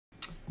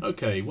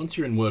Okay, once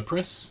you're in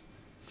WordPress,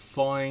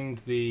 find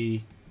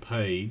the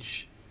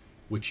page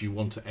which you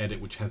want to edit,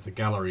 which has the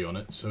gallery on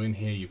it. So in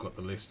here you've got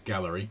the list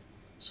gallery.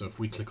 So if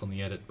we click on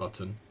the edit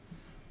button,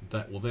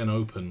 that will then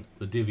open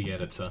the Divi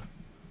editor.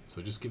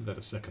 So just give that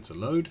a second to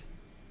load.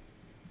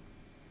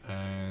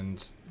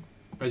 And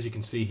as you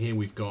can see here,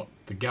 we've got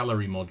the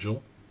gallery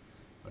module.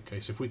 Okay,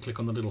 so if we click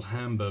on the little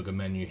hamburger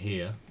menu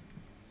here,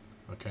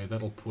 okay,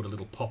 that'll put a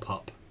little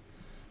pop-up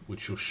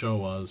which will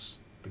show us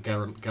the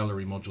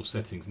gallery module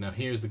settings. Now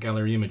here's the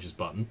gallery images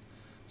button.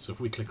 So if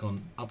we click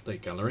on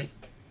update gallery,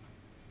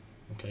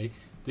 okay,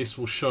 this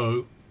will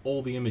show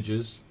all the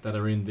images that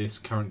are in this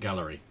current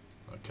gallery,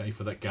 okay,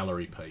 for that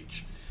gallery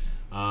page.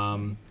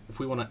 If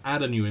we want to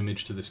add a new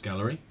image to this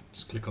gallery,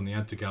 just click on the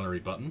add to gallery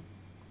button,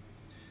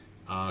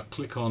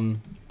 click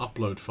on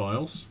upload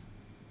files,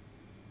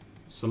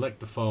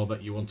 select the file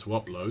that you want to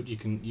upload. You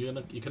can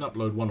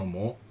upload one or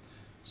more.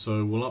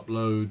 So we'll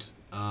upload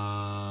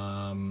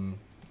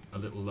a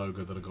little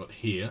logo that I got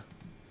here,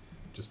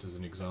 just as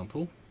an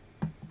example.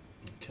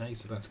 Okay,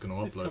 so that's going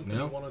to upload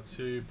now. Wanted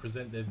to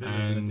present their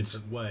videos in a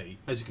different way.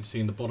 As you can see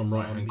in the bottom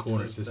right hand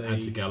corner, it says add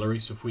to gallery.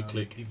 So if we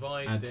click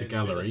add to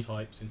gallery,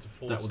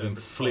 that will then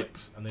flip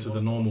to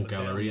the normal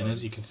gallery. And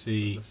as you can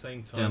see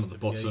down at the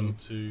bottom,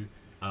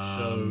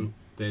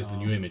 there's the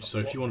new image. So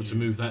if you wanted to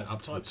move that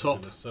up to the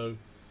top,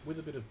 with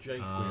a bit of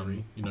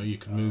jQuery, you know, you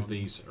can move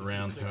these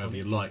around however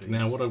you like.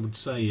 Now what I would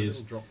say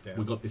is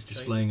we've got this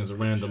displaying as a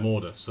random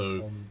order,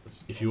 so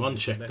if you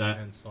uncheck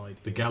that,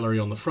 the gallery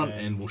on the front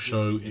end will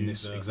show in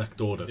this exact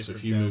order. So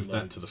if you move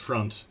that to the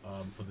front,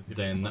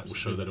 then that will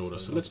show that order.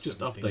 So let's just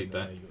update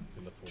that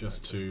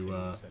just to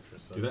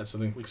do that. So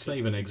then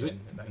save and exit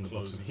in the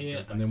bottom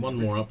here, and then one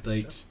more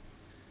update,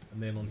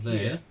 and then on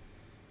there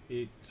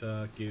it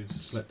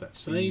gives let that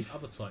save.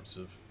 Other types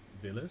of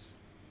villas.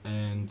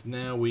 And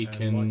now we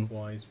can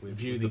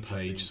view the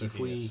page. So if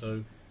we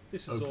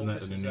open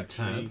that in a new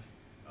tab,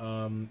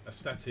 a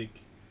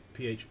static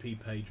PHP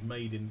page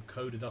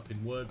coded up in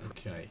WordPress.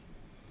 Okay,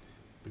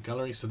 the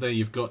gallery. So there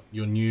you've got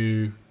your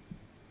new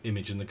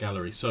image in the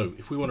gallery. So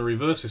if we want to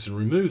reverse this and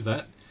remove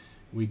that,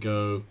 we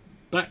go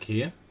back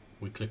here.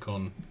 We click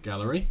on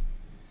gallery.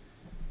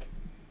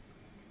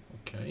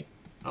 Okay,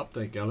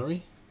 update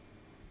gallery.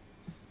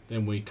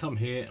 Then we come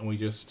here and we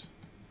just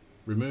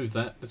remove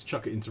that. Let's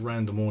chuck it into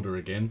random order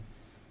again,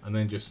 and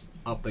then just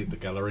update the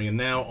gallery. And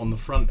now on the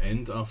front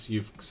end, after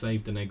you've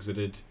saved and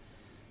exited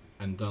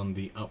and done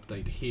the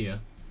update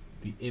here,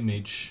 the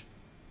image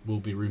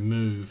will be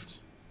removed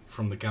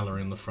from the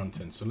gallery on the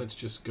front end. So let's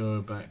just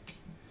go back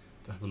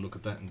to have a look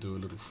at that and do a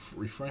little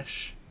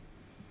refresh.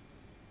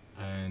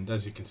 And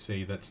as you can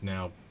see, that's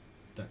now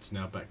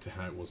back to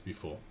how it was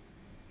before.